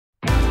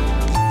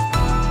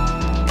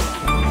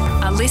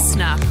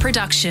listener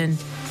production.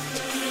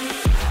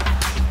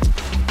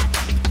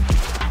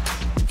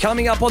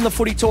 Coming up on the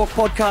Footy Talk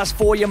podcast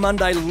for you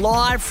Monday,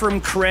 live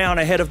from Crown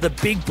ahead of the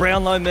big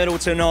Brownlow medal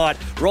tonight.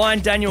 Ryan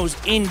Daniels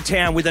in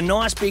town with a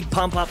nice big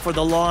pump up for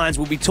the Lions.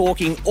 We'll be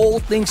talking all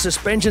things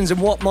suspensions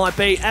and what might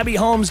be. Abbey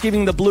Holmes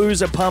giving the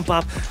Blues a pump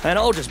up, and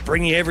I'll just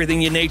bring you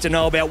everything you need to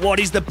know about what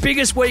is the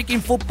biggest week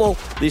in football.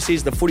 This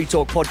is the Footy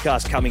Talk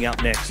podcast coming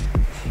up next.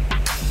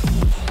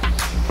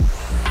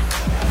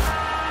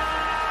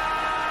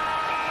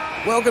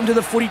 Welcome to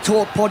the Footy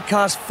Talk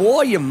podcast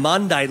for you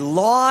Monday,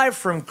 live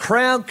from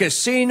Crown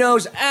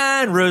Casinos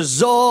and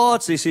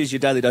Resorts. This is your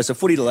daily dose of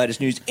footy, the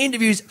latest news,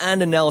 interviews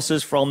and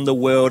analysis from the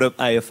world of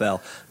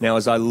AFL. Now,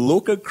 as I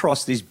look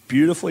across this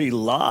beautifully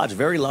large,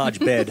 very large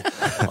bed,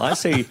 I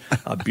see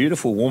a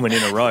beautiful woman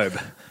in a robe,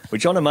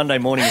 which on a Monday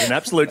morning is an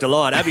absolute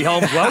delight. Abbey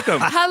Holmes, welcome.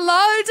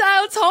 Hello,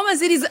 Dale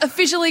Thomas. It is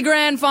officially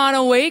grand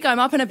final week. I'm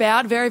up and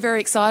about, very,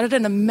 very excited,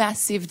 and a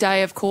massive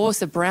day, of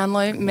course. A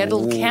Brownlow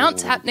medal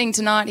count happening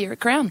tonight here at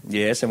Crown.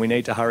 Yes, and we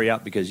need to hurry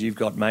up because you've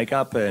got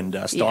makeup and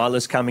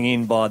stylists coming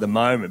in by the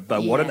moment.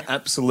 But what an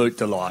absolute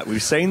delight.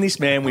 We've seen this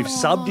man. We've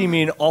subbed him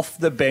in off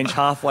the bench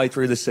halfway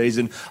through the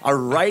season. A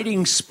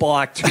rating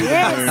spike to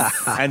the moon.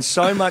 And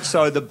so much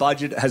so the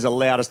budget has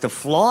allowed us to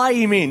fly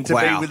him in to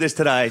be with us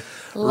today.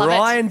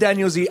 Ryan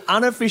Daniels, the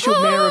unofficial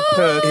mayor of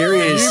Perth. Here he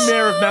is. New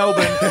mayor of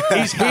Melbourne.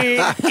 He's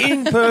here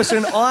in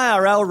person.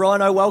 IRL.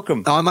 Rhino,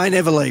 welcome. I may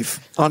never leave.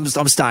 I'm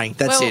staying.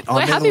 That's it.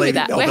 We're I'm happy never with leaving.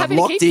 that. We're happy I'm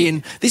to locked keep you.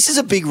 in. This is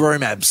a big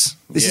room, Abs.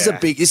 This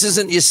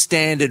isn't your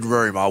standard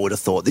room, I would have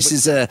thought. This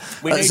is a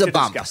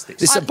bump. Discuss this.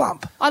 This is a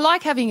bump. I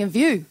like having a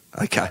view.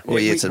 Okay. Well,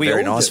 it's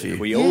very nice for you.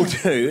 We all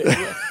do.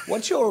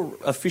 What's your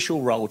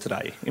official role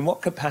today? In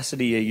what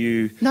capacity are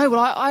you? No, well,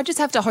 I just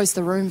have to host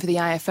the room for the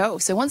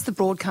AFL. So once the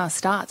broadcast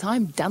starts,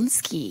 I'm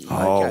Dunsky.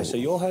 Okay, so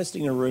you're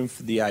hosting a room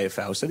for the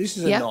AFL. So this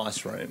is a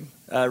nice room.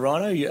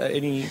 Rhino,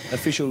 any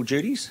official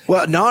duties?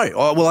 Well, no.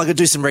 I could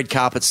do some red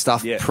carpet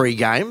stuff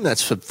pre-game.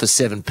 That's for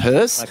 7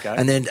 Perth. Okay.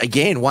 And then,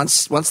 again,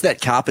 once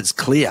that carpet's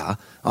clear,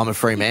 I'm a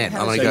free man.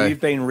 I'm going to go. So you've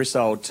been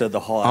rissoled to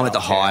the Hyatt. I'm at the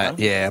Hyatt.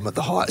 Yeah, I'm at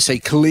the Hyatt. So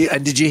clear.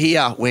 And did you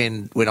hear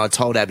when I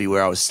told Abbey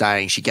where I was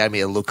staying, she gave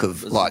me a look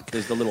of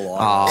There's the little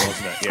eye,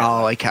 wasn't it? Yeah.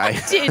 Oh, okay.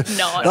 I did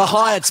not. The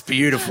Hyatt's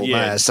beautiful, may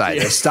I say.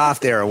 The staff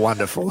there are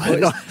wonderful.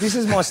 Well, this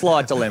is my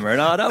slight dilemma,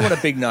 and I don't want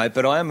a big note,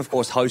 but I am, of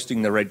course,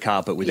 hosting the red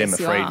carpet with Emma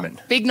Freedman.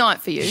 Big night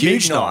for you.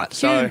 Huge night.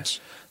 So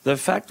Huge. the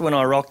fact when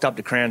I rocked up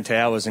to Crown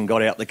Towers and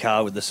got out the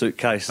car with the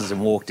suitcases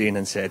and walked in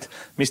and said,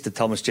 Mr.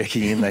 Thomas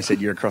checking in, they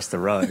said, you're across the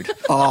road.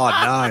 Oh,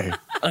 no.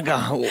 I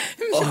go,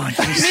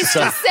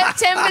 Mr.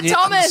 September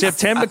Thomas.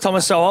 September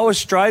Thomas. So I was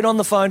straight on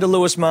the phone to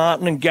Lewis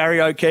Martin and Gary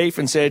O'Keefe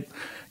and said,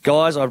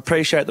 guys, I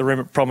appreciate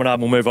the promenade.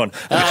 We'll move on.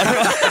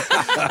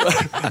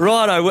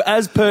 Righto,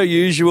 as per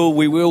usual,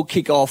 we will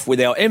kick off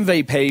with our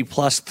MVP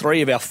plus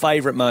 3 of our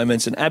favourite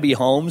moments. And Abbey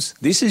Holmes,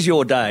 this is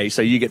your day,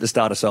 so you get to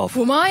start us off.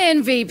 Well, my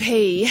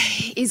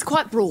MVP is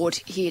quite broad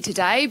here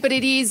today, but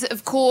it is,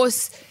 of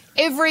course,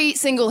 every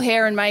single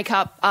hair and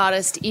makeup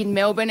artist in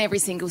Melbourne, every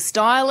single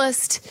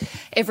stylist,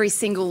 every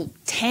single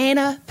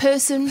tanner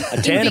person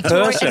A tanner in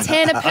Victoria. person. A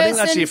tanner person. I think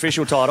that's the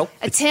official title.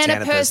 A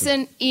tanner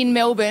person in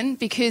Melbourne,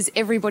 because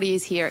everybody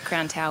is here at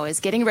Crown Towers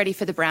getting ready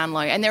for the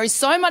Brownlow. And there is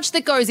so much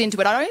that goes into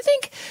it. I don't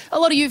think a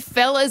lot of you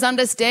fellas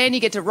understand. You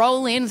get to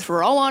roll in,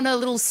 throw on a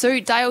little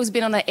suit. Dale's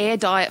been on an air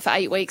diet for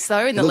 8 weeks,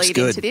 though, in the lead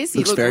into this.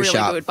 You look very really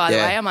sharp. good, by the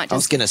way. I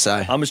was going to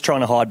say. I'm just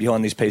trying to hide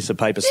behind this piece of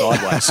paper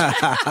sideways.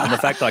 And the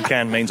fact I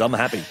can means I'm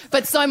happy.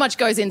 But so much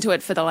goes into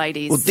it for the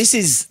ladies. Well, this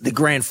is the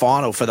grand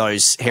final for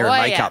those hair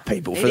and makeup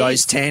people, for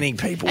those tanning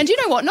people. And do you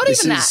know what? Not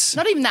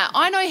even that.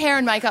 I know hair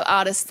and makeup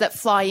artists that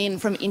fly in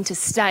from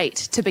interstate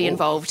to be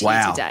involved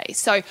here today.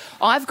 So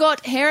I've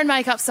got hair and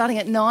makeup starting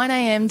at 9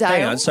 a.m. Dale.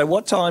 Hang on, so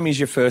what time is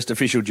your first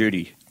official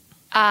duty?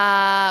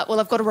 Well,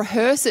 I've got to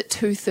rehearse at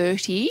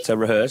 2:30. So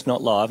rehearse,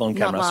 not live on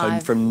camera. Not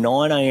live. So from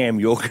 9 a.m.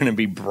 you're going to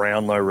be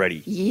Brownlow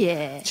ready.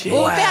 Yeah.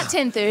 Well, about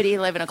 10:30,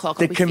 11 o'clock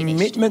I'll be finished. The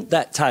commitment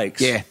that takes.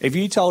 Yeah. If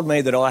you told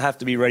me that I have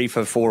to be ready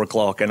for 4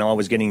 o'clock and I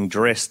was getting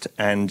dressed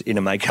and in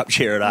a makeup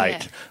chair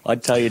at 8,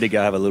 I'd tell you to go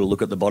have a little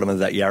look at the bottom of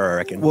that yarra, I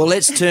reckon. Well,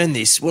 let's turn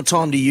this. What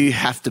time do you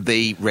have to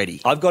be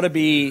ready? I've got to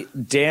be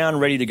down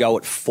ready to go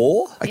at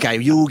 4. Okay,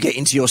 you'll get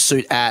into your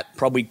suit at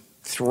probably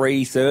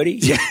 3:30.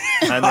 Yeah.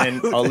 And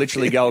then I'll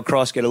literally go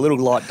across, get a little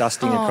light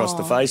dusting across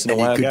the face, and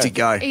away I go. Good to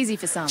go. Easy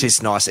for some.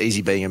 Just nice,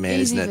 easy being a man,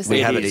 isn't it? We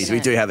have it easy. We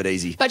do have it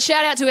easy. But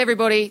shout out to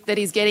everybody that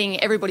is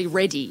getting everybody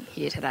ready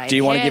here today. Do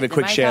you want to give a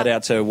quick shout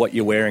out to what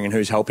you're wearing and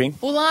who's helping?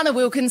 Well, Lana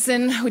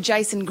Wilkinson with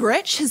Jason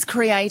Gretsch has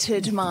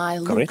created my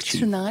look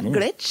tonight.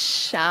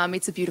 Gretsch.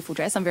 It's a beautiful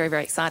dress. I'm very,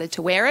 very excited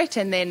to wear it.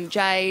 And then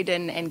Jade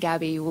and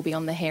Gabby will be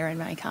on the hair and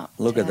makeup.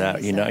 Look at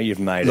that. You know you've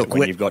made it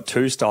when you've got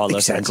 2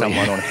 stylists and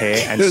someone on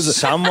hair and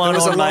someone on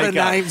makeup. There's a lot of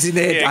names in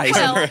there, Dave.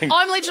 Well,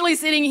 I'm literally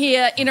sitting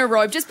here in a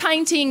robe, just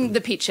painting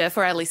the picture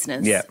for our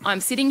listeners. Yeah. I'm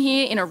sitting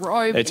here in a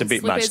robe. It's a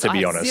bit much, to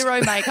be honest.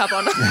 Zero makeup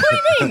on. What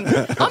do you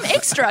mean? I'm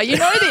extra. You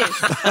know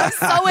this. I'm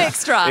so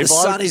extra. The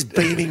sun is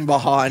beaming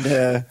behind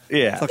her.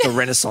 Yeah. It's like a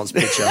Renaissance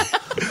picture.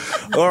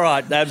 All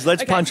right, Nabs,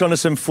 let's punch onto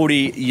some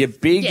footy. Your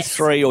big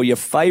three or your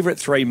favourite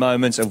three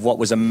moments of what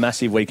was a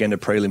massive weekend of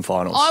prelim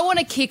finals. I want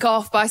to kick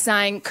off by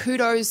saying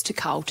kudos to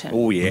Carlton.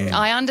 Oh, yeah.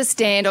 I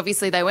understand,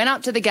 obviously, they went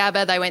up to the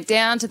Gabba, they went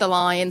down to the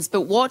Lions,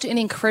 but what an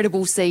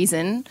incredible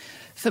season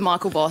for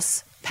Michael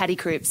Voss, Paddy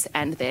Cripps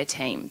and their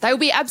team. They will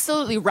be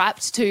absolutely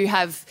rapt to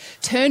have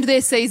turned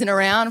their season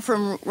around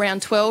from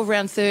round 12,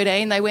 round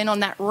 13. They went on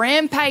that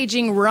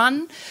rampaging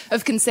run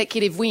of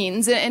consecutive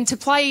wins and to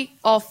play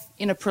off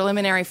in a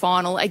preliminary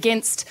final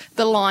against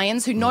the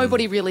Lions, who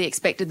nobody really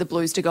expected the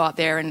Blues to go up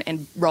there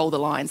and roll the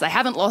Lions. They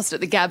haven't lost at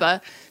the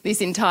Gabba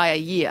this entire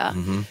year.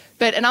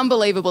 But an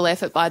unbelievable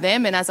effort by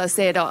them. And as I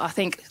said, I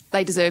think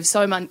they deserve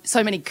so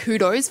many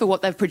kudos for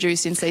what they've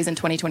produced in season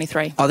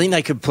 2023. I think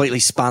they completely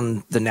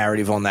spun the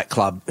narrative on that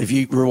club. If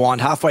you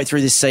rewind halfway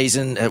through this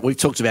season, we've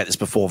talked about this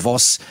before,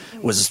 Voss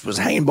was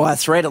hanging by a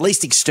thread, at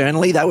least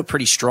externally. They were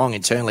pretty strong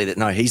internally that,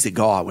 no, he's the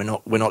guy. We're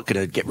not going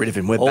to get rid of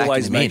him. We're Always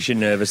backing him makes you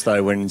nervous,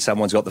 though, when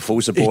someone's got the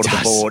full support of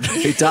the board.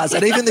 It does.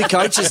 And even the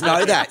coaches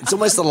know that. It's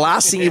almost the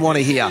last thing you want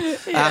to hear.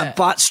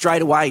 But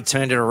straight away,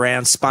 turned it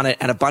around, spun it,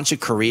 and a bunch of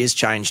careers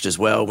changed as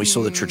well. We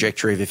saw the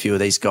trajectory of a few of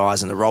these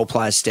guys and the role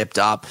players stepped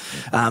up.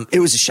 It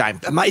was a shame.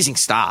 Amazing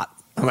start.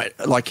 I mean,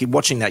 like,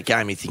 watching that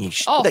game, you're thinking,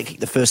 they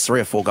kicked the first 3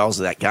 or 4 goals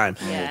of that game.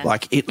 Yeah.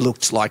 Like, it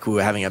looked like we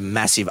were having a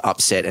massive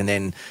upset. And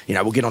then,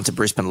 we'll get on to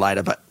Brisbane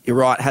later. But you're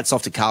right, hats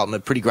off to Carlton. A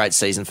pretty great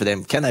season for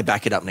them. Can they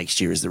back it up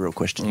next year is the real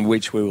question.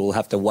 Which we will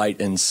have to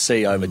wait and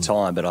see over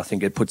time. But I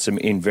think it puts them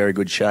in very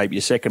good shape.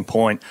 Your second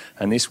point,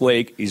 and this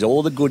week, is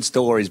all the good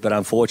stories. But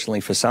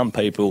unfortunately, for some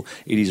people,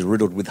 it is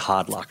riddled with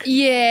hard luck.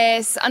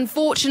 Yes,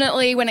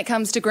 unfortunately, when it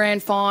comes to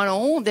grand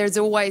final, there's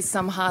always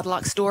some hard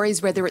luck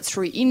stories, whether it's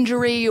through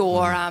injury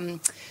or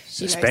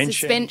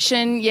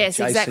suspension. Yes,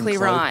 Jason exactly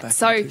Clough right.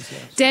 So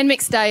Dan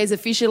McStay has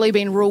officially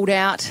been ruled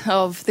out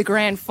of the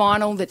grand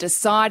final, the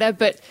decider.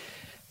 But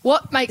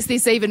what makes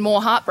this even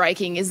more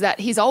heartbreaking is that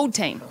his old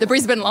team, the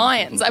Brisbane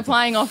Lions, are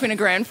playing off in a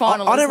grand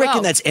final. I don't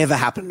reckon that's ever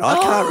happened. I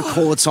can't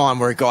recall a time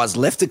where a guy's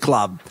left a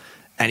club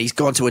and he's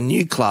gone to a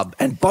new club,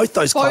 and both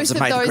those clubs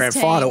have made the grand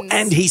final,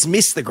 and he's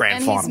missed the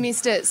grand final. And he's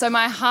missed it. So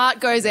my heart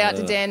goes out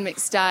to Dan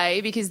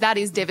McStay, because that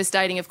is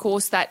devastating. Of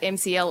course, that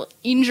MCL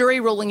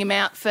injury, ruling him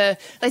out for,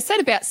 they said,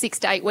 about 6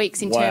 to 8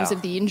 weeks in terms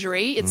of the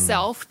injury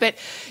itself. But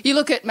you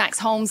look at Max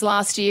Holmes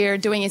last year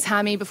doing his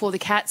hammy before the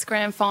Cats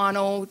grand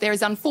final. There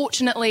is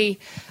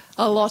unfortunately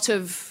a lot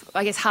of,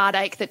 I guess,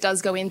 heartache that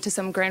does go into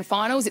some grand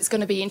finals. It's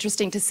going to be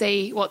interesting to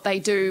see what they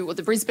do, what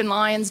the Brisbane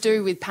Lions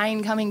do with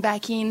Payne coming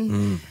back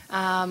in.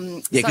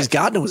 Because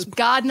Gardner was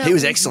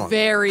excellent.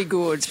 Very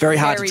good. It's very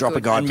hard to drop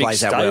a guy who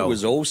plays that well. McStay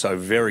was also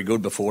very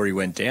good before he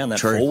went down. That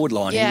forward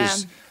line, he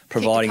was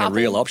providing a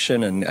real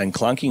option and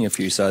clunking a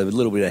few. So a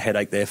little bit of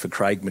headache there for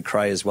Craig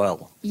McRae as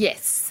well.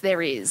 Yes,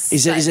 there is.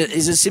 Is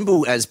it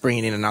simple as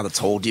bringing in another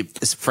tall?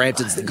 Is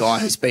Frampton's the guy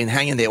who's been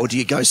hanging there, or do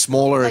you go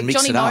smaller and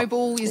mix Johnny it up?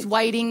 Noble is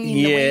waiting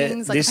in the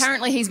wings.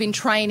 Apparently he's been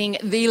training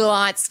the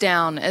lights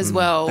down as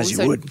well. As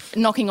you would.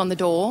 Knocking on the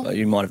door.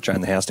 You might have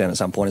trained the house down at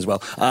some point as well.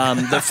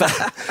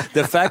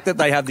 The fact that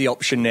they have the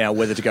option now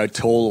whether to go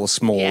tall or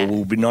small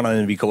will be not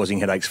only be causing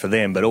headaches for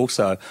them, but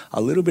also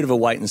a little bit of a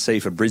wait and see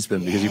for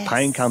Brisbane, because if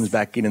Payne comes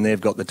back in and they've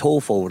got the tall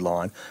forward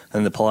line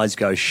and the Pies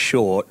go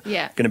short,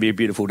 going to be a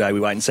beautiful day. We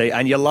wait and see.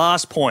 And your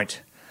last point.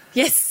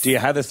 Yes. Do you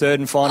have a third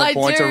and final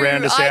point to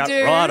round us out?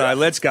 Righto,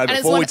 let's go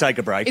before we take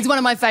a break. It's one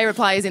of my favourite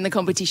players in the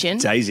competition.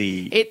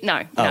 Daisy.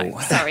 No,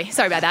 sorry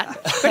about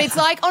that. But it's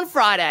like on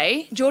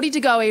Friday, Geordie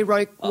De Goey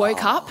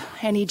woke up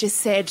and he just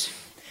said,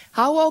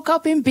 I woke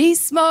up in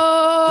beast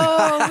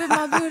mode with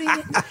my booty.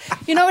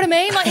 You know what I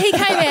mean? Like, he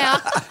came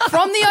out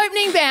from the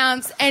opening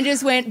bounce and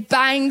just went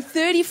bang,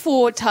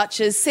 34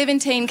 touches,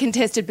 17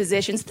 contested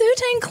possessions,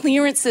 13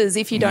 clearances,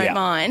 if you don't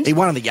mind. He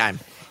won the game.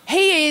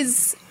 He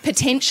is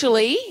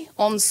potentially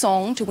on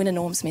song to win a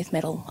Norm Smith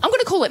medal. I'm going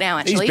to call it now,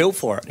 actually. He's built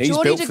for it.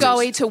 Geordie De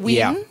Goey to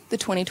win the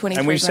 2023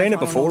 And we've seen it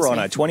before,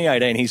 Rhino.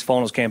 2018, his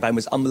finals campaign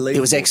was unbelievable. It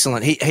was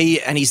excellent.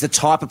 He's the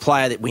type of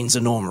player that wins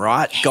a Norm,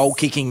 right? Yes.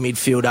 Goal-kicking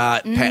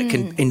midfielder.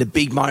 In the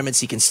big moments,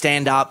 he can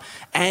stand up.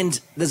 And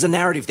there's a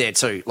narrative there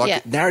too.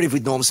 Narrative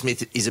with Norm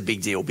Smith is a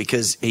big deal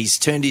because he's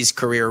turned his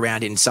career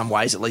around in some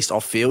ways, at least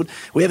off-field.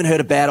 We haven't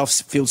heard a bad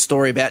off-field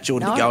story about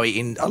Geordie De Goey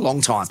in a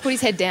long time. He's put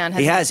his head down,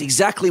 He has.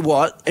 Exactly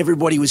what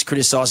everybody was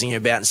criticising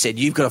him about and said,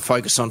 you've got to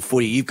focus on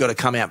footy. You've got to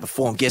come out and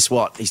perform. Guess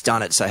what? He's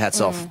done it, so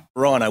hats off.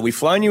 Rhino, we've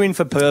flown you in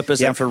for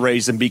purpose and for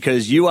reason,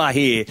 because you are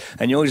here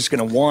and you're just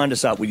going to wind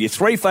us up with your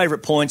 3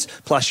 favourite points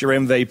plus your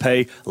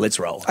MVP. Let's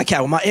roll. Okay,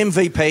 well, my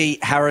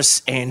MVP,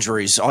 Harris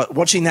Andrews.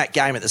 Watching that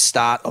game at the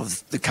start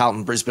of the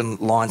Carlton-Brisbane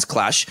Lions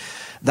clash,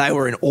 they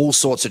were in all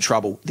sorts of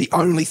trouble. The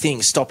only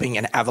thing stopping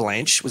an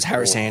avalanche was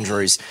Harris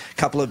Andrews. A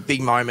couple of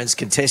big moments,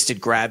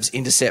 contested grabs,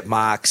 intercept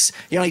marks.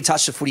 He only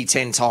touched the footy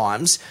 10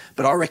 times,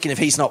 but I reckon if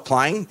he's not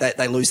playing,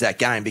 they lose that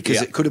game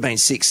because it could have been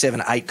 6,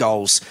 7, 8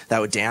 goals they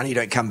were down. You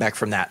don't come back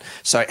from that.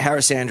 So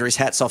Harris Andrews,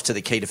 hats off to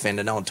the key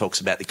defender. No one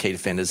talks about the key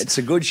defenders. It's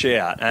a good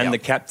shout. And the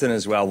captain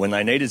as well. When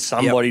they needed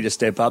somebody to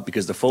step up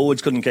because the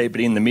forwards couldn't keep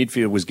it in, the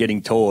midfield was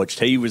getting torched.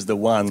 He was the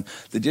one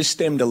that just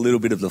stemmed a little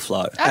bit of the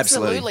flow.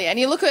 Absolutely. And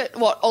you look at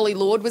what Ollie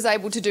Lord was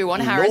able to do on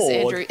Harris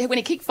Andrews. When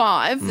he kicked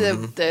 5,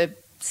 the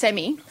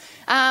semi,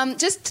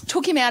 just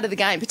took him out of the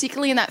game,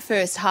 particularly in that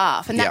first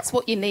half. And that's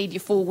what you need your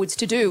forwards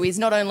to do, is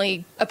not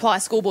only apply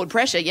scoreboard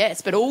pressure,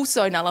 yes, but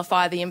also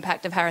nullify the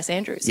impact of Harris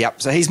Andrews.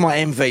 Yep, so he's my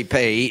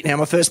MVP. Now,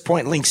 my first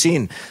point links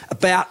in.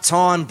 About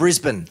time,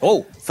 Brisbane.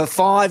 Oh. For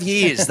 5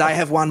 years, they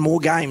have won more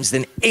games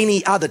than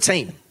any other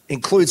team,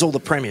 includes all the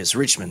premiers,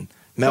 Richmond,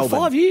 Melbourne.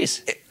 For 5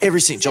 years?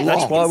 Every single Geelong.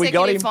 That's why we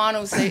got him.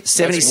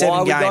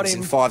 77 games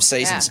in 5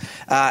 seasons.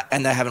 Yeah.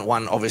 And they haven't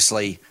won,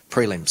 obviously,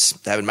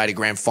 prelims. They haven't made a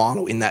grand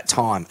final in that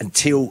time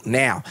until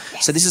now.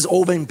 Yes. So this has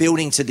all been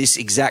building to this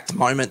exact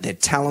moment. They're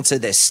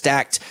talented. They're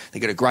stacked.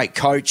 They've got a great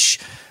coach.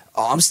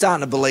 I'm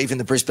starting to believe in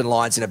the Brisbane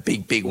Lions in a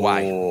big, big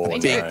way.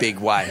 Big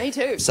way. Me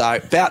too. So,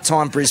 about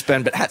time,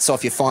 Brisbane, but hats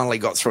off, you finally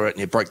got through it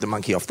and you broke the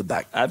monkey off the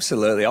back.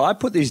 Absolutely. I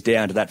put this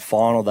down to that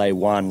final they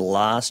won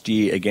last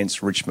year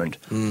against Richmond.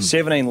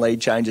 17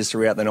 lead changes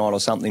throughout the night or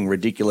something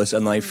ridiculous,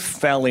 and they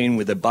fell in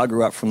with a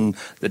bugger up from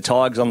the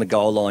Tigers on the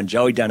goal line.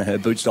 Joey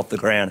Danaher boots off the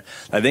ground.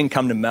 They then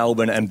come to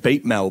Melbourne and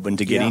beat Melbourne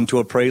to get into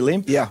a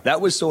prelim. Yeah. That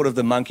was sort of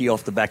the monkey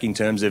off the back in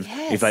terms of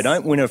if they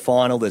don't win a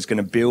final that's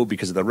going to build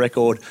because of the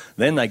record,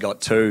 then they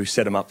got 2,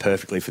 set them up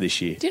perfectly for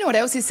this year. Do you know what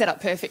else is set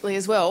up perfectly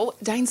as well?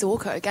 Dane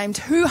Zorko, game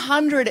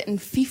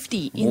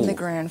 250 in the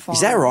grand final.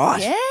 Is that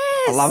right?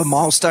 Yes. I love a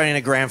milestone in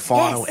a grand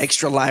final. Yes.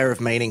 Extra layer of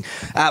meaning.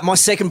 My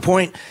second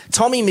point,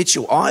 Tommy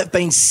Mitchell. I've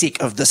been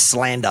sick of the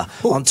slander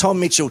on Tom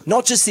Mitchell,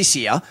 not just this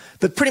year,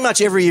 but pretty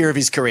much every year of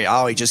his career.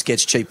 Oh, he just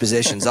gets cheap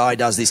possessions. Oh, he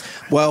does this.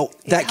 Well,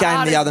 that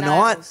game the other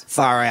night,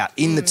 far out.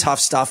 In the tough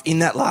stuff, in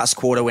that last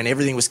quarter when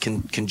everything was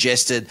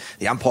congested,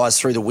 the umpires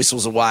threw the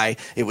whistles away.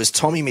 It was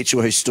Tommy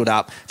Mitchell who stood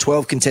up,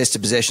 12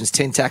 contested possessions,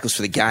 10 tackles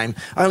for the game,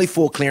 only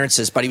 4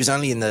 clearances, but he was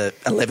only in the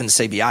 11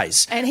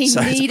 CBAs. And he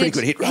so needed, it's a pretty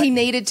good hit rate. He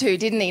needed to,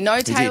 didn't he?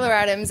 No Taylor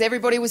Adams.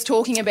 Everybody was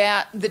talking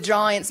about the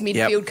Giants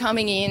midfield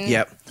coming in.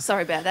 Yep.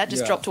 Sorry about that.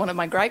 Just dropped one of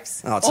my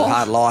grapes. Oh, it's a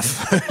hard life.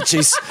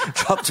 Jeez,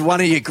 dropped one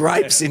of your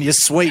grapes in your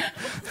sweet.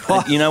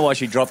 You know why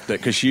she dropped it?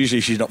 Because usually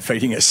she's not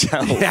feeding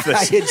herself.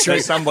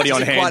 There's somebody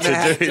on hand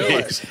to do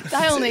this.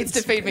 Dale needs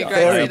to feed me grapes.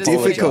 Very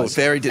difficult.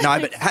 No,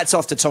 but hats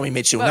off to Tommy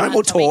Mitchell. No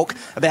more talk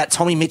about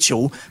Tommy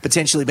Mitchell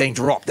potentially being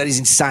dropped. That is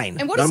insane.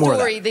 And what a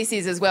story this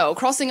is as well.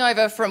 Crossing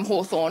over from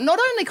Hawthorn. Not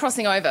only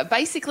crossing over,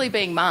 basically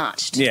being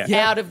marched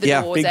out of the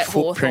doors big at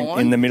footprint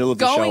Hawthorn. in the middle of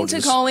the going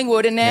shoulders. to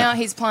Collingwood, and now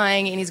he's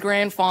playing in his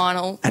grand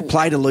final. And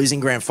played a losing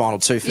grand final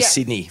too for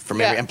Sydney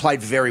and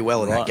played very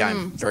well in that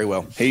game. Very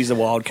well. He's the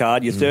wild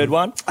card. Your third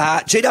one?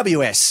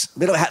 GWS. A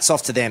bit of hats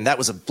off to them. That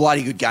was a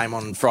bloody good game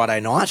on Friday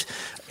night.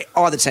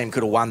 Either team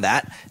could have won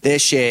that. Their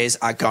shares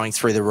are going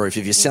through the roof.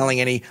 If you're selling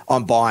any,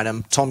 I'm buying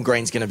them. Tom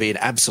Green's going to be an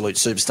absolute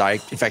superstar.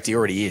 In fact, he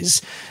already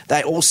is.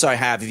 They also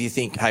have, if you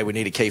think, hey, we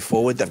need a key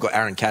forward, they've got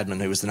Aaron Cadman,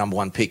 who was the number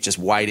 1 pick, just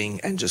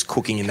waiting and just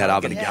cooking in that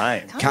oven.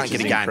 Can't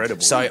get a game.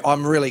 Incredible. So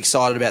I'm really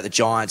excited about the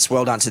Giants.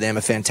 Well done to them.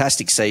 A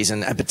fantastic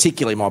season, and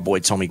particularly my boy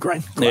Tommy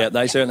Green. Great. Yeah,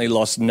 they certainly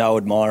lost no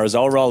admirers.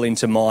 I'll roll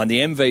into mine. The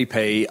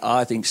MVP,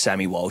 I think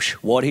Sammy Walsh.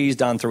 What he's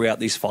done throughout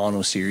this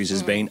final series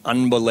has been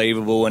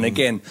unbelievable. And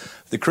again,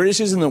 the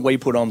criticism that we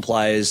put on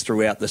players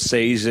throughout the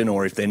season,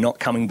 or if they're not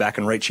coming back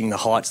and reaching the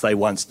heights they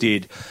once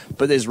did,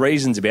 but there's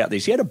reasons about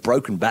this. He had a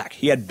broken back.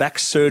 He had back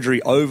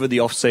surgery over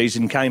the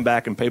off-season, came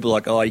back, and people are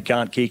like, oh, he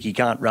can't kick, he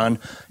can't run.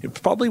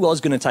 It probably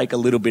was going to take a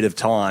little bit of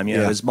time. You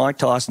know, as Mike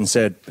Tyson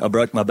said, I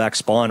broke my back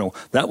spinal.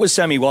 That was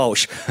Sammy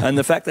Walsh. And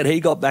the fact that he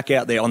got back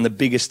out there on the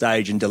biggest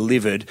stage and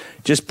delivered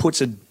just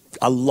puts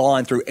a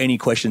line through any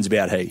questions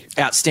about he.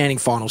 Outstanding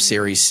final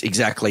series,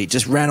 exactly.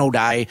 Just ran all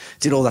day,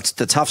 did all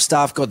the tough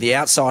stuff, got the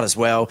outside as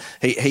well.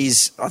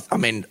 He's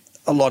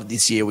a lot of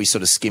this year we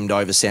sort of skimmed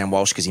over Sam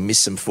Walsh because he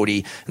missed some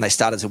footy and they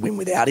started to win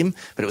without him.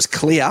 But it was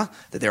clear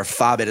that they're a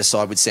far better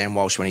side with Sam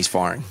Walsh when he's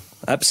firing.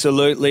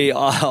 Absolutely.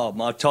 Oh,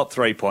 my top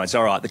 3 points.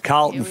 All right, the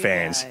Carlton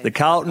fans. The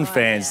Carlton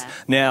fans. Yeah.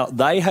 Now,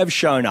 they have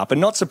shown up, and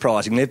not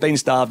surprising, they've been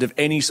starved of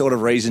any sort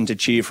of reason to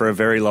cheer for a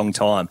very long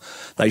time.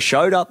 They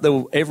showed up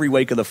every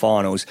week of the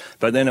finals,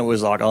 but then it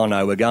was like, oh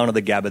no, we're going to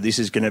the Gabba. This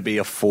is going to be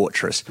a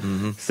fortress.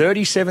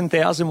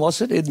 37,000,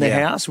 was it, in the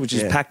house, which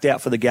is packed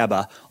out for the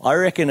Gabba. I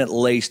reckon at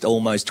least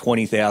almost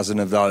 20,000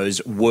 of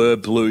those were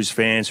Blues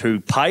fans who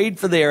paid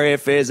for their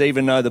airfares,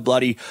 even though the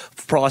bloody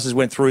prices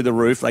went through the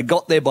roof. They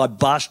got there by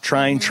bus,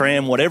 train, tram,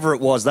 whatever it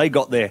was, they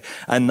got there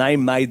and they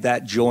made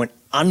that joint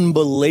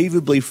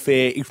unbelievably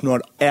fair, if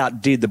not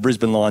outdid the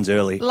Brisbane Lions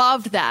early.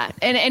 Loved that.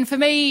 And for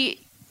me,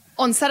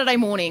 on Saturday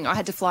morning, I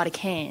had to fly to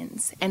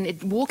Cairns,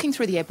 and walking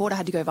through the airport, I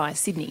had to go via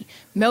Sydney.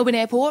 Melbourne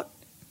Airport,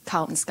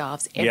 Carlton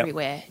scarves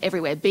everywhere.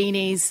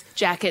 Beanies,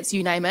 jackets,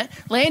 you name it.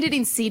 Landed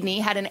in Sydney,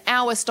 had an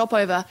hour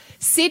stopover.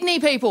 Sydney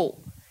people,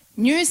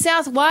 New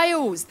South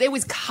Wales, there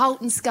was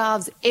Carlton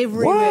scarves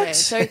everywhere. What?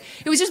 So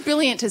it was just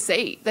brilliant to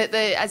see that,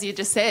 as you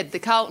just said, the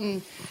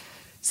Carlton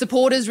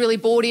supporters really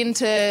bought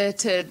into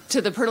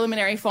to the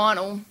preliminary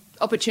final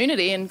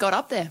opportunity and got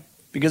up there.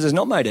 Because it's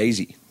not made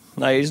easy.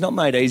 No, it's not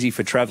made easy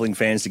for travelling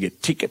fans to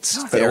get tickets,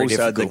 but also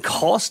difficult. the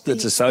cost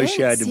that's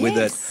associated with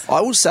it.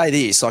 I will say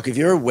this, like if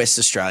you're a West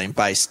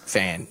Australian-based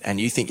fan and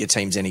you think your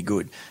team's any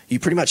good, you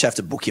pretty much have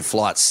to book your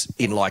flights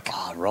in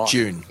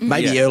June,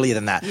 maybe earlier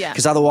than that,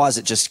 because otherwise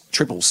it just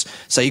triples.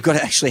 So you've got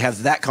to actually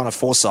have that kind of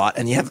foresight,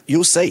 and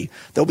you'll see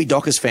there'll be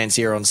Dockers fans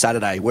here on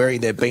Saturday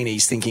wearing their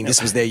beanies thinking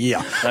this was their year.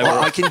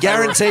 I can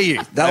guarantee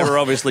you. They were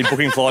obviously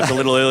booking flights a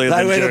little earlier than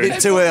June. They went a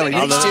bit too early.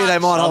 Next year they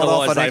might hold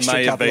off an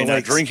extra couple of weeks. Otherwise they may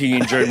have been drinking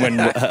in June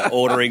when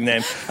ordering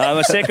them.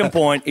 A second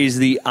point is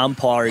the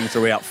umpiring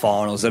throughout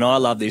finals, and I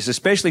love this,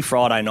 especially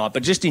Friday night,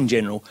 but just in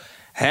general,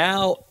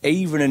 how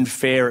even and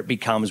fair it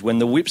becomes when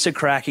the whips are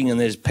cracking and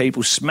there's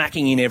people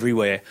smacking in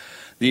everywhere.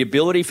 The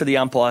ability for the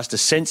umpires to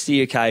sense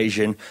the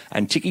occasion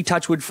and Ticky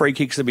Touchwood free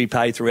kicks to be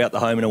paid throughout the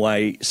home and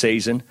away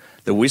season.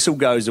 The whistle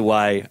goes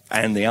away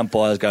and the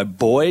umpires go,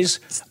 boys,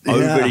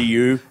 over to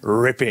you,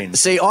 rip in.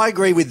 See, I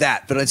agree with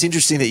that, but it's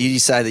interesting that you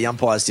say the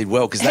umpires did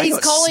well because they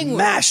got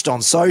smashed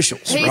on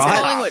socials, He's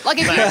right? Collingwood. Like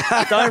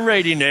if Don't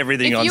read into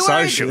everything on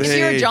socials. If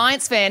you're a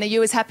Giants fan, are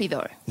you as happy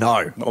though?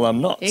 No. Well,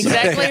 I'm not.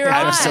 Exactly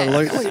right.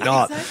 Absolutely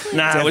not. Exactly.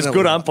 No, it was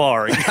good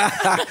umpiring.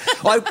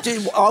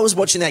 I was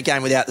watching that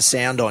game without the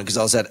sound on because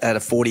I was at a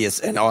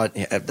 40th, and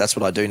that's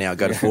what I do now,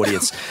 go to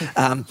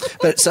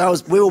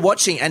 40ths. We were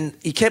watching, and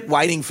he kept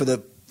waiting for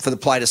the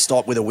play to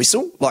stop with a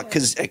whistle,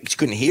 because you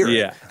couldn't hear it.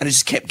 Yeah. And it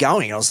just kept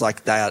going. I was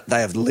like, they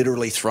have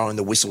literally thrown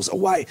the whistles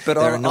away. But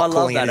I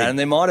love that. And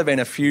there might have been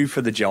a few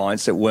for the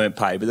Giants that weren't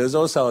paid, but there's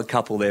also a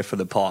couple there for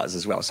the Pies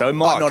as well. So it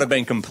might not have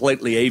been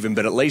completely even,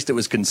 but at least it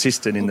was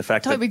consistent in the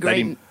fact Toby that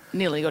Green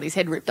nearly got his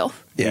head ripped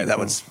off. Yeah, that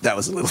was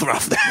a little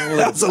rough.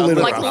 That was a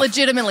little rough.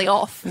 Legitimately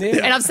off. Yeah.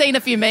 And I've seen a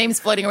few memes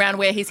floating around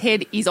where his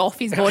head is off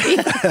his body.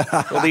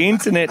 Well, the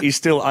internet is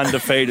still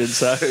undefeated,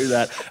 so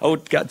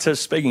that.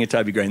 Speaking of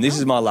Toby Green, this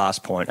is my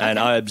last point,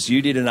 and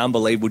you did an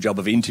unbelievable job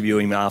of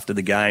interviewing him after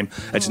the game.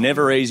 It's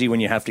never easy when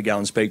you have to go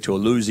and speak to a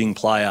losing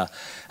player,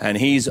 and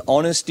his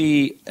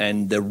honesty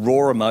and the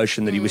raw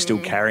emotion that he was still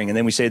carrying, and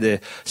then we see the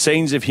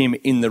scenes of him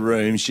in the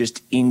rooms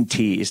just in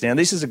tears. Now,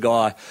 this is a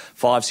guy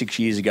 5-6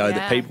 years ago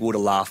that people would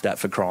have laughed at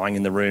for crying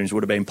in the rooms,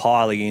 would have been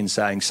piling in,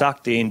 saying,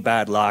 sucked in,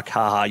 bad luck,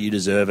 ha, you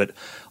deserve it.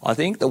 I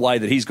think the way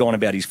that he's gone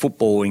about his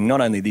footballing,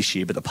 not only this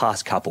year, but the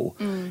past couple,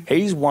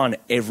 he's won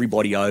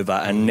everybody over,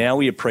 and now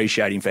we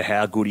appreciate him for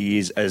how good he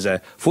is as a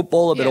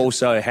footballer, but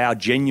also how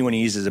genuine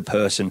he is as a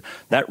person.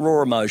 That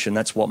raw emotion,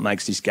 that's what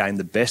makes this game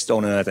the best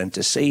on earth, and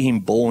to see him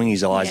bawling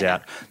his eyes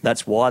out,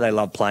 that's why they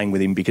love playing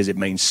with him, because it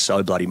means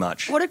so bloody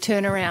much. What a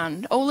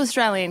turnaround.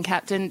 All-Australian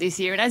captain this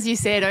year, and as you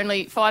said,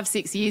 only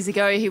 5-6 years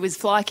ago, he was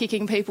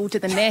fly-kicking people to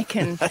the neck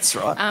and that's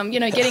right.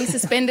 Getting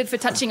suspended for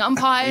touching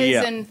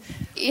umpires, and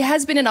it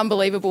has been an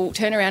unbelievable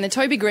turnaround, and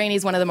Toby Green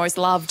is one of the most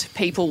loved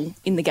people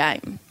in the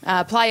game.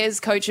 Players,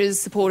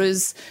 coaches,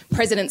 supporters,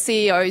 presidents,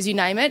 CEOs, you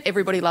name it,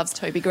 everybody loves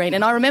Toby Green.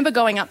 And I remember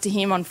going up to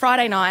him on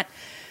Friday night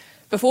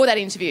before that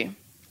interview,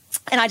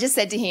 and I just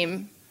said to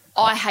him,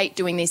 I hate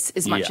doing this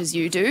as much as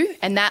you do,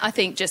 and that, I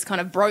think, just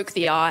kind of broke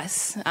the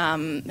ice.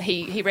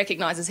 He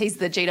recognises he's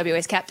the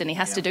GWS captain, he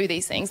has to do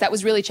these things. That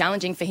was really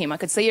challenging for him. I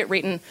could see it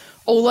written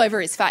all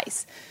over his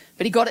face.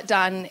 But he got it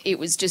done. It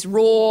was just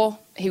raw.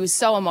 He was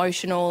so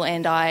emotional,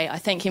 and I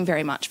thank him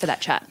very much for that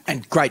chat.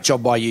 And great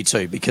job by you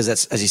too, because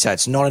that's, as you say,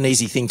 it's not an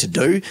easy thing to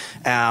do.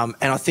 And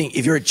I think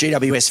if you're a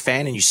GWS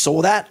fan and you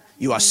saw that,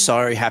 you are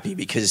so happy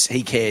because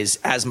he cares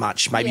as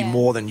much, maybe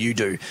more than you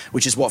do,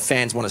 which is what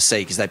fans want to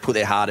see because they put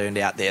their hard-earned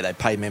out there. They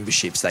pay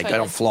memberships. They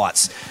go on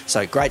flights.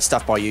 So great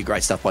stuff by you.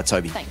 Great stuff by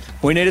Toby. Thank you.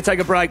 We need to take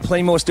a break.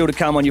 Plenty more still to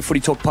come on your Footy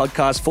Talk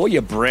podcast for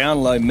your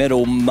Brownlow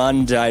Medal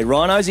Monday.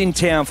 Rhino's in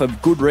town for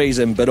good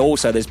reason, but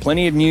also there's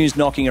plenty of news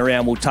knocking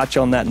around. We'll touch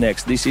on that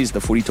next. This is the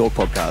Footy Talk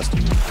podcast.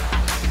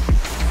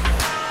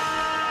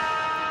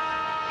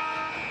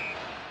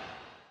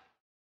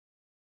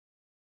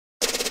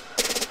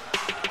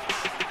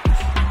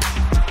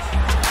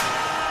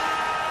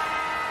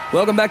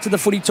 Welcome back to the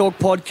Footy Talk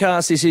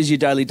podcast. This is your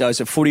daily dose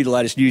of footy, the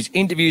latest news,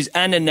 interviews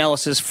and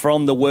analysis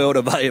from the world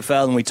of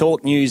AFL. And we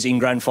talk news in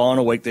grand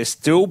final week. There's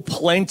still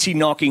plenty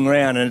knocking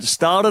around, and it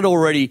started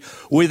already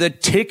with a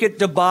ticket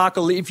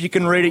debacle. If you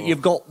can read it,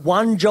 you've got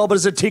one job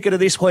as a ticketer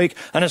this week,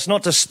 and it's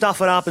not to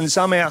stuff it up, and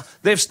somehow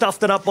they've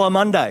stuffed it up by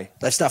Monday.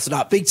 They've stuffed it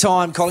up. Big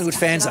time. Collingwood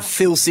fans are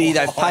filthy.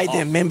 They've paid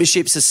their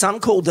memberships. There's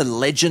some called the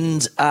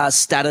legend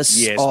status.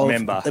 Yes,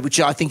 member. Which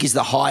I think is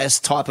the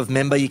highest type of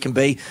member you can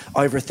be,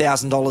 over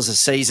 $1,000 a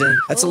season.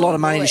 That's a lot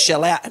of money to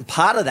shell out, and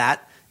part of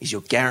that is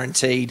you're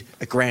guaranteed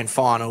a grand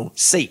final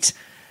seat.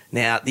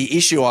 Now, the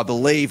issue, I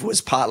believe,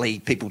 was partly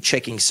people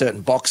checking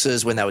certain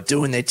boxes when they were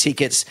doing their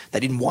tickets.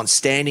 They didn't want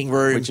standing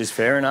room. Which is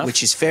fair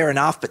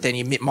enough. But then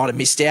you might have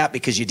missed out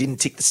because you didn't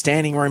tick the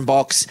standing room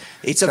box.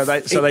 They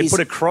put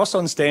a cross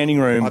on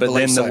standing room, but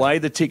then the way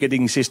the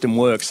ticketing system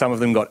works, some of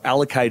them got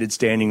allocated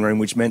standing room,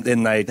 which meant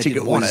then they ticket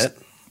didn't want it.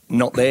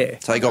 not there.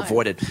 So he got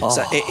voided.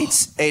 So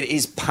it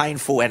is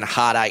painful and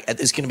heartache.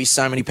 There's going to be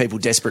so many people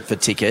desperate for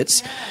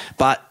tickets.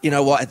 But you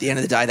know what? At the end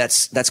of the day,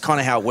 that's kind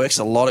of how it works.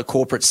 A lot of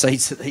corporate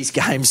seats at these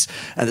games,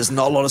 and there's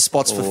not a lot of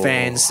spots for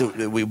fans.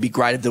 It would be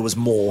great if there was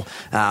more.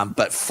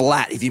 But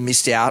flat, if you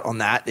missed out on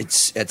that,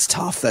 it's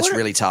tough. That's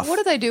really tough. What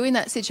do they do in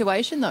that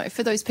situation, though,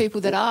 for those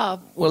people that are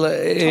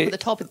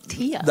top of the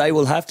tier? They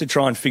will have to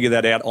try and figure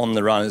that out on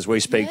the run as we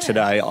speak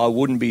today. I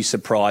wouldn't be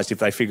surprised if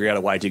they figure out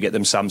a way to get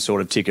them some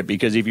sort of ticket,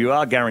 because if you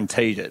are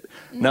guaranteed it,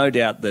 no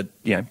doubt that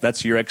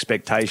that's your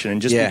expectation.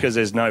 And just because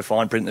there's no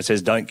fine print that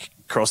says don't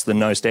cross the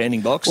no standing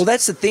box. Well,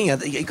 that's the thing.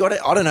 You got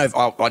to, I don't know if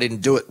I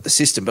didn't do it, the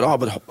system, but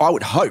I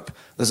would hope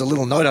there's a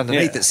little note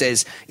underneath that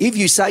says, if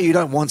you say you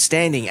don't want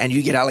standing and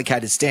you get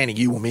allocated standing,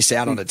 you will miss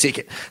out on a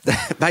ticket.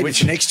 Maybe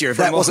for next year, if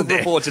that wasn't there.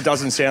 Reports, it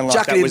doesn't sound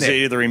like that was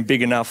either in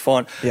big enough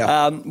font.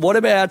 Yeah. What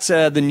about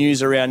the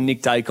news around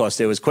Nick Dacos?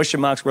 There was question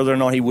marks whether or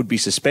not he would be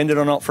suspended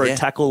or not for a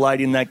tackle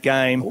late in that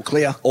game. All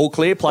clear. All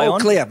clear, play on? All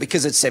clear,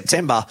 because it's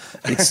September.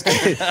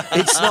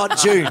 It's not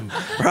June,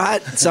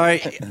 right? So I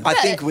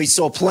think we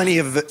saw plenty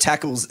of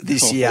tackles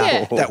this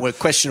year that were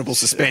questionable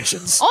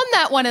suspensions. On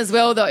that one as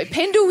well, though,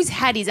 Pendle's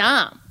had his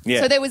arm.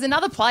 Yeah. So there was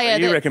another player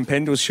You reckon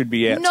Pendles should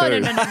be out too?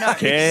 No.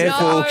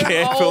 Careful.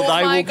 Oh,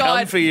 they will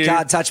come for you.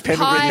 Can't touch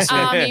Pendlebury Hi, this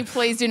week. Army,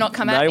 please do not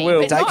come at me. They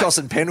will. Dacos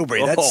and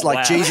Pendlebury, that's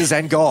like Jesus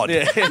and God.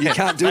 You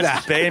can't do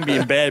that. Bambi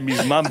and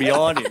Bambi's mum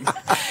behind him.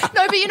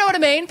 No, but you know what I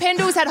mean?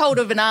 Pendle's had hold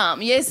of an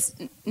arm. Yes,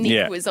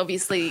 Nick was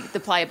obviously the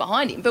player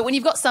behind him. But when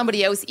you've got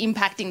somebody else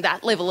impacting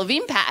that level of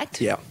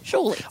impact,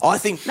 surely. I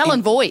think null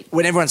and void.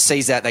 When everyone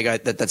sees that, they go,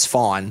 that's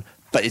fine.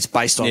 But it's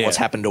based on what's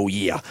happened all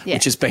year,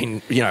 which has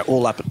been,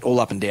 all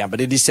up and down.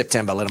 But it is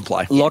September. Let him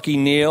play. Lachie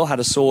Neale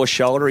had a sore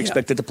shoulder,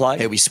 expected to play.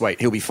 He'll be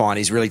sweet. He'll be fine.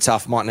 He's really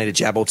tough. Might need a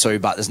jab or two,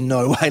 but there's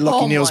no way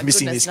Lachie Neale's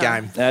missing this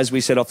game. As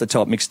we said off the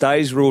top,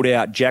 McStay's ruled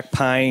out. Jack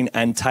Payne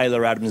and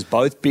Taylor Adams,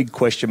 both big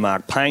question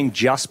mark. Payne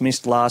just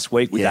missed last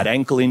week with that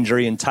ankle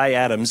injury, and Tay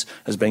Adams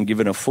has been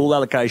given a full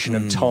allocation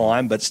of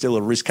time, but still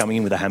a risk coming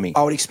in with a hammy.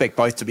 I would expect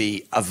both to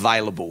be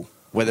available.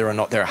 Whether or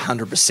not they're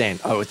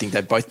 100%, I would think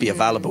they'd both be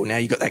available. Now,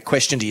 you've got that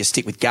question, do you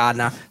stick with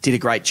Gardner? Did a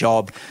great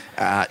job.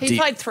 He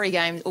played 3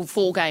 games, or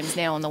 4 games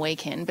now on the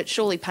weekend, but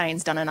surely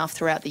Payne's done enough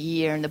throughout the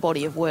year and the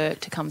body of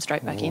work to come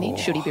straight back in.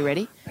 Should he be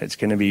ready? It's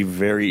going to be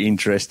very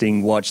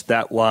interesting. Watch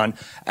that one.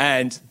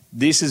 And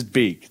this is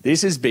big.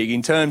 This is big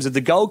in terms of the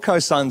Gold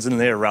Coast Suns and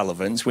their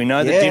relevance. We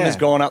know that Dimmer's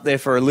gone up there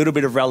for a little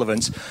bit of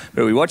relevance,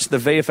 but we watched the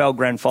VFL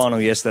Grand Final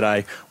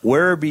yesterday.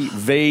 Werribee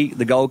v.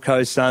 the Gold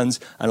Coast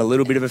Suns, and a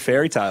little bit of a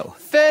fairy tale.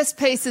 First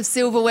piece of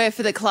silverware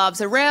for the clubs.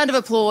 A round of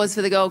applause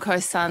for the Gold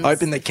Coast Suns.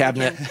 Open the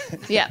cabinet.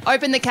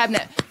 Open the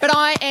cabinet. But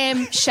I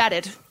am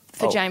shattered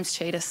for James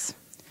Cheetahs.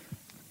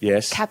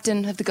 Yes.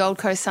 Captain of the Gold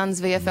Coast Suns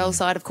VFL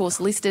side, of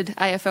course, listed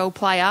AFL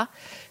player.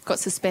 Got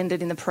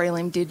suspended in the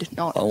prelim, did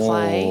not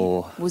play,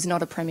 was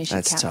not a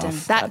premiership captain.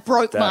 Tough. That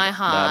broke my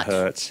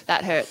heart.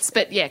 That hurts.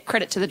 But,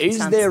 credit to the Suns.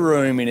 Is there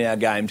room in our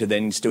game to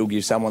then still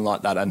give someone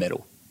like that a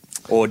medal?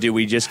 Or do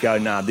we just go,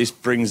 this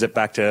brings it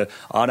back to,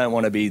 I don't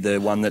want to be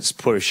the one that's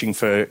pushing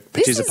for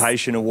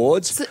participation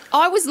awards? So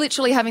I was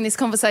literally having this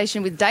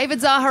conversation with David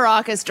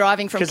Zaharakis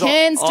driving from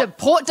Cairns to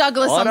Port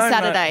Douglas on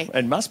Saturday.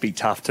 It must be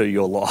tough to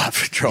your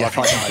life driving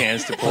from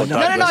Cairns to Port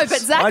Douglas. No,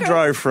 but Zach... I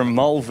drove from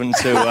Malvern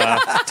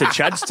to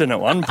Chadstone at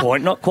one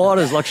point, not quite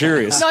as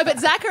luxurious. No, but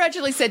Zach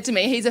actually said to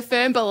me he's a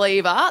firm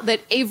believer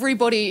that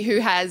everybody who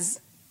has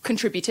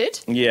contributed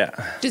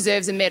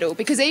deserves a medal,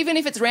 because even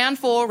if it's round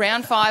 4,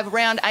 round 5,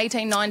 round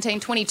 18, 19,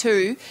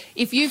 22,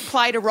 if you've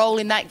played a role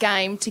in that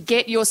game to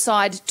get your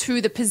side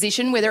to the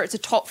position, whether it's a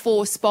top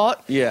 4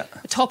 spot, a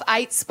top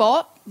 8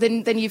 spot,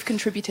 then you've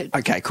contributed.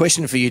 Okay,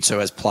 question for you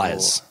two as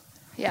players.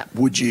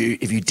 Would you,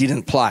 if you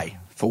didn't play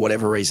for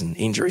whatever reason,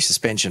 injury,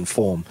 suspension,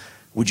 form,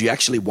 would you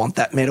actually want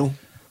that medal?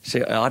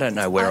 See, I don't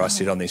know where I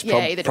sit on this.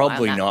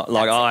 Probably not.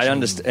 Like, I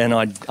understand,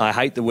 and I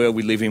hate the world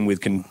we live in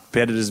with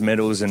competitors'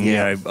 medals and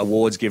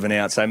awards given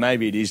out. So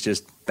maybe it is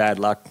just bad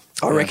luck.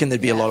 I reckon there'd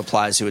be a lot of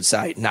players who would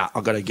say,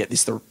 I've got to get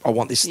this, I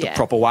want this the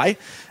proper way.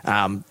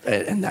 And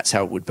that's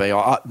how it would be.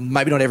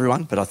 Maybe not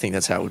everyone, but I think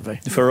that's how it would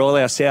be. For all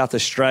our South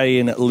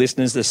Australian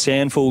listeners, the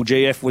Sandful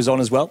GF was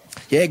on as well.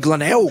 Yeah,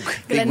 Glenelg.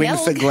 Big win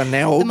for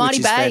Glenelg, which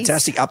is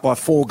fantastic. Up by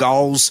 4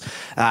 goals.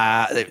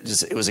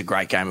 It was a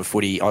great game of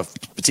footy,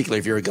 particularly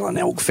if you're a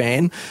Glenelg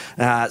fan.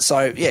 A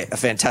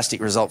fantastic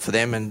result for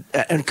them.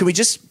 And can we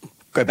just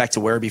go back to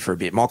Werribee for a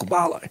bit? Michael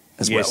Barlow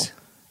as well.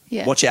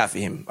 Yeah. Watch out for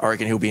him. I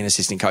rection he'll be an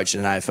assistant coach at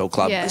an AFL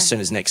club as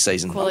soon as next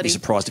season. I'd be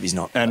surprised if he's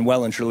not. And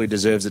well and truly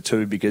deserves it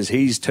too, because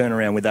he's turned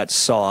around with that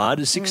side.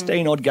 A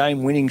 16-odd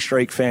game winning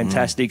streak,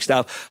 fantastic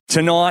stuff.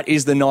 Tonight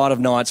is the night of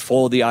nights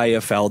for the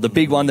AFL. The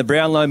big one, the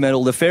Brownlow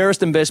medal, the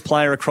fairest and best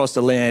player across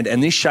the land,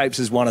 and this shapes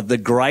as one of the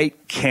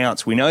great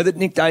counts. We know that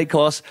Nick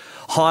Dacos,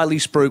 Hailey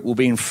Spruik will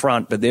be in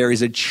front, but there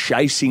is a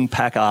chasing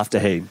pack after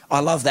him. I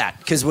love that,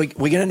 because we're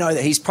going to know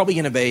that he's probably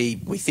going to be,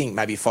 we think,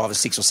 maybe 5 or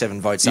 6 or 7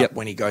 votes up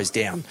when he goes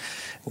down.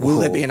 Will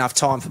there be enough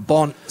time for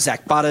Bont,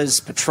 Zach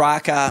Butters,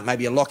 Petrarca,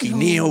 maybe a Lockie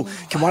Neal?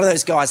 Can one of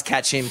those guys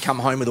catch him, come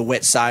home with a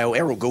wet sail?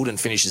 Errol Goulden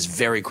finishes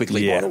very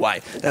quickly, by the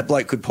way. That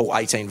bloke could pull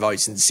 18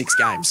 votes in 6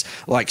 games.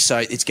 So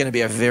it's going to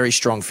be a very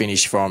strong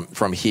finish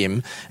from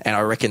him, and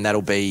I reckon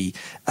that'll be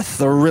a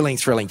thrilling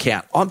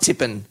count. I'm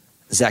tipping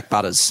Zach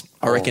Butters.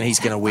 I reckon he's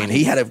going to win.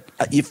 He had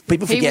if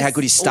people forget how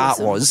good his start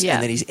was,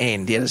 and then his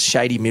end. He had a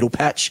shady middle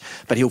patch,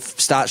 but he'll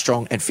start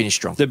strong and finish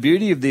strong. The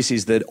beauty of this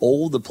is that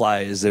all the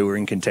players that were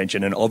in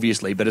contention, and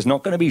obviously, but it's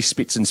not going to be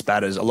spits and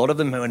spatters. A lot of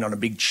them went on a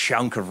big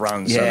chunk of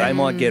runs, so they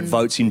might get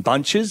votes in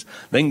bunches,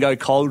 then go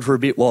cold for a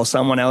bit while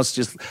someone else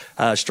just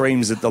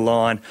streams at the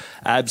line.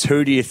 Abs,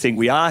 who do you think?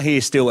 We are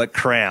here still at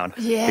Crown.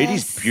 Yes. It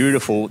is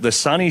beautiful. The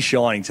sun is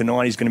shining.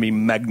 Tonight is going to be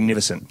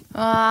magnificent. Who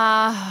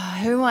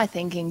am I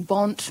thinking?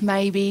 Bont,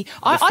 maybe.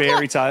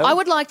 Fairy tale? I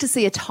would like to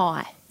see a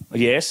tie.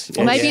 Yes.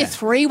 Or maybe a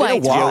three-way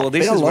tie. Well,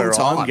 this is where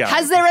I'm going.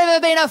 Has there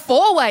ever been a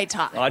four-way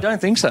tie? I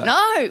don't think so.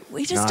 No,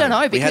 we just don't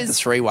know. Because we had the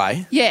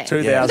three-way. Yeah.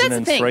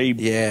 2003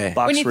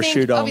 Bucks when you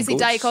think, Rashudo obviously,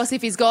 Dacos,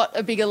 if he's got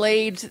a bigger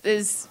lead,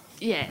 there's,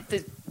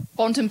 the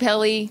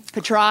Bontempelli,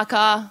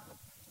 Petrarca,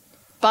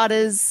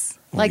 Butters.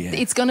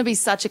 It's going to be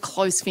such a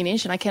close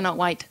finish, and I cannot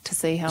wait to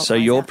see how it So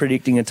plays you're out.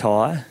 predicting a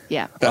tie?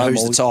 Yeah. But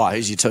who's the tie?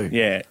 Who's your two?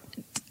 Yeah.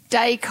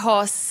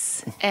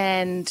 Dacos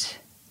and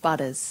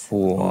Butters.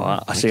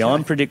 See,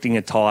 I'm predicting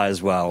a tie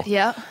as well.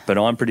 Yeah. But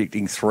I'm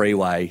predicting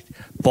three-way.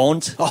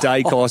 Bont,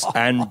 Dacos,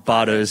 and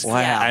Butters. Wow.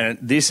 And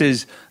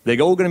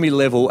they're all going to be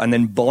level, and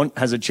then Bont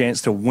has a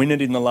chance to win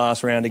it in the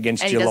last round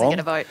against And Geelong. he doesn't get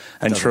a vote.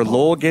 And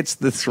Treloar gets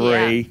the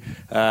 3.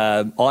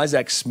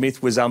 Isaac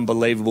Smith was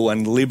unbelievable,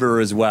 and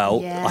Libber as well.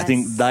 Yes. I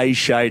think they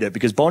shade it,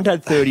 because Bont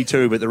had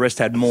 32, but the rest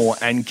had more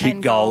and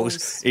kick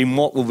goals in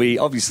what will be,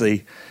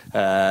 obviously,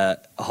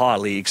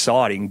 highly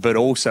exciting, but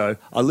also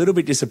a little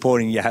bit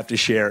disappointing. You have to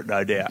share it,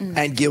 no doubt.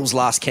 And Gill's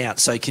last count.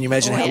 So can you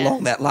imagine how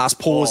long that last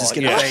pause is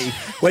going to be?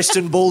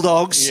 Western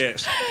Bulldogs.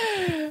 Yes.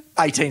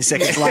 18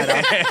 seconds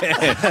later.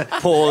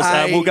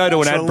 Pause. We'll go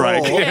to an ad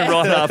break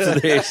right after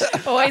this.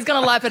 He's going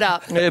to lap it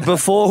up.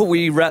 Before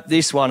we wrap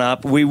this one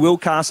up, we will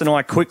cast an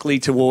eye quickly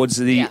towards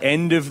the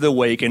end of the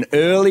week. An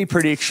early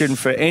prediction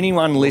for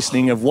anyone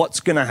listening of what's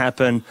going to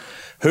happen.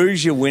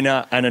 Who's your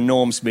winner and a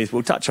Norm Smith?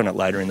 We'll touch on it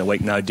later in the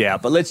week, no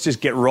doubt. But let's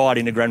just get right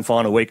into grand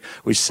final week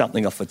with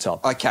something off the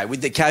top. Okay,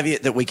 with the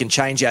caveat that we can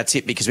change our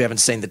tip because we haven't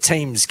seen the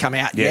teams come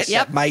out yet.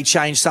 Yep. That may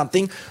change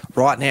something.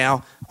 Right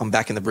now, I'm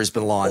back in the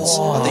Brisbane Lions.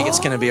 I think it's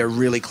going to be a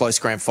really close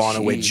grand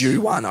final. We're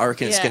due one. I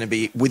reckon it's going to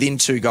be within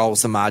 2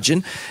 goals the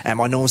margin. And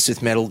my Norm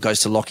Smith medal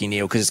goes to Lockie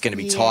Neal because it's going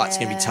to be tight, it's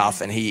going to be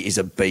tough, and he is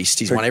a beast.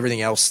 He's won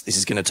everything else. This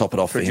is going to top it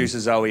off Producer for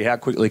him. Zoe, how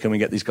quickly can we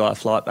get this guy a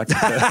flight back to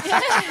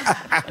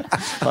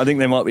Perth? I think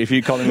there might be a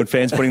few Collingwood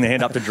fans putting their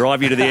hand up to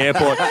drive you to the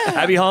airport.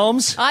 Abby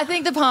Holmes? I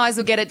think the Pies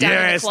will get it done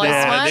in a close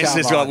one. This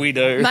is what we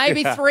do.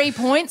 Maybe 3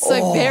 points,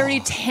 so very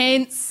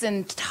tense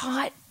and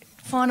tight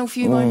final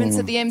few moments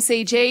at the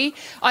MCG.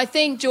 I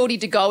think Geordie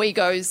De Goey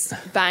goes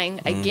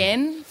bang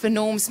again for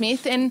Norm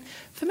Smith. And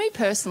for me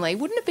personally,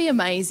 wouldn't it be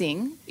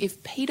amazing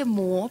if Peter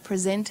Moore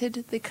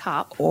presented the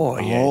cup?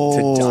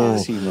 To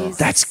Darcy Moore.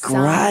 That's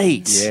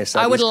great. Yes,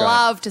 I would is great.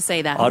 love to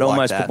see that. I'd like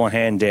almost that. put my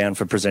hand down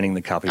for presenting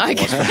the cup if it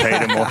was for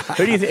Peter Moore.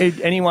 Who do you think?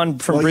 Anyone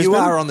from Brisbane? You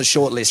are on the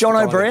short list.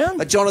 Jono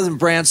Brown? Jonathan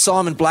Brown.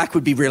 Simon Black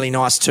would be really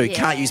nice too. Yeah.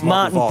 Can't use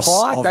Martin Michael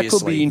Voss, Pike, obviously.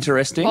 that could be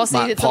interesting. Bossy,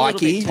 Mark it's a little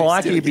bit Pikey. too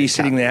Pikey would be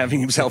sitting there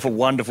having himself a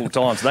wonderful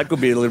time, so that could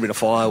be a little bit of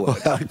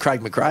fireworks. Craig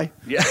McRae.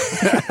 Yeah.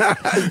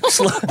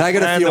 They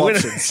got a And few the winner-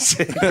 options.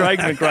 Craig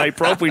McRae,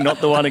 probably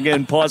not the one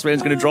again. Pies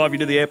fan's going to drive you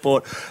to the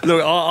airport.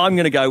 Look, I'm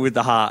going to go with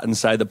the heart and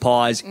say the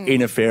Pies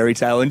in a fairy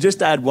tale. And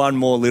just add one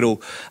more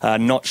little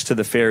notch to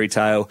the fairy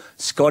tale.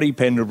 Scotty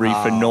Pendlebury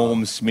for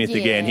Norm Smith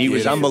again. He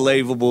was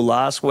unbelievable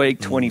last week,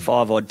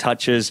 25-odd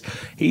touches.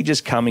 He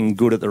just coming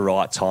good at the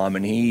right time,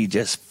 and he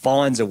just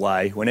finds a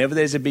way. Whenever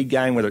there's a big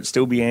game, whether it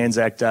still be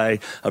Anzac Day,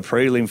 a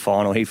prelim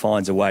final, he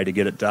finds a way to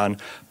get it done.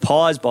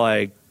 Pies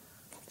by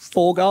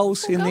 4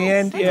 goals in the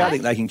end. Yeah, I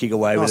think they can kick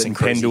away with it. And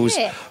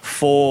Pendles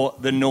for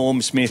the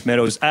Norm Smith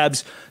medals.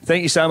 Abs,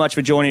 thank you so much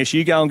for joining us.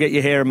 You go and get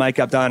your hair and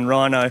makeup done.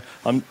 Rhino,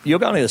 you're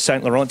going to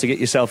St. Laurent to get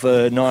yourself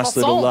a nice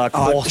little I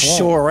croissant.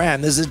 sure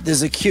am.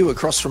 There's a queue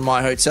across from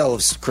my hotel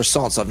of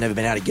croissants. I've never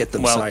been able to get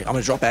them, so I'm going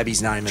to drop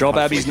Abby's name. Drop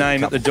Abby's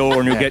name at the door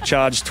and you'll get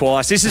charged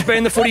twice. This has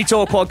been the Footy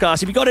Talk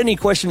podcast. If you've got any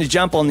questions,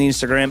 jump on the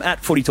Instagram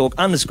at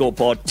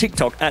FootyTalk_pod,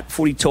 TikTok at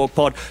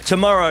FootyTalkPod.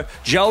 Tomorrow,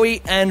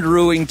 Joey and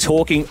Ruing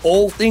talking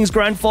all things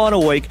grand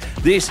final week.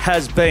 This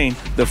has been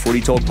the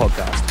Footy Talk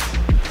podcast.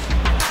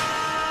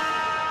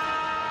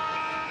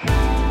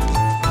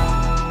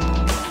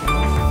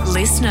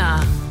 Listener.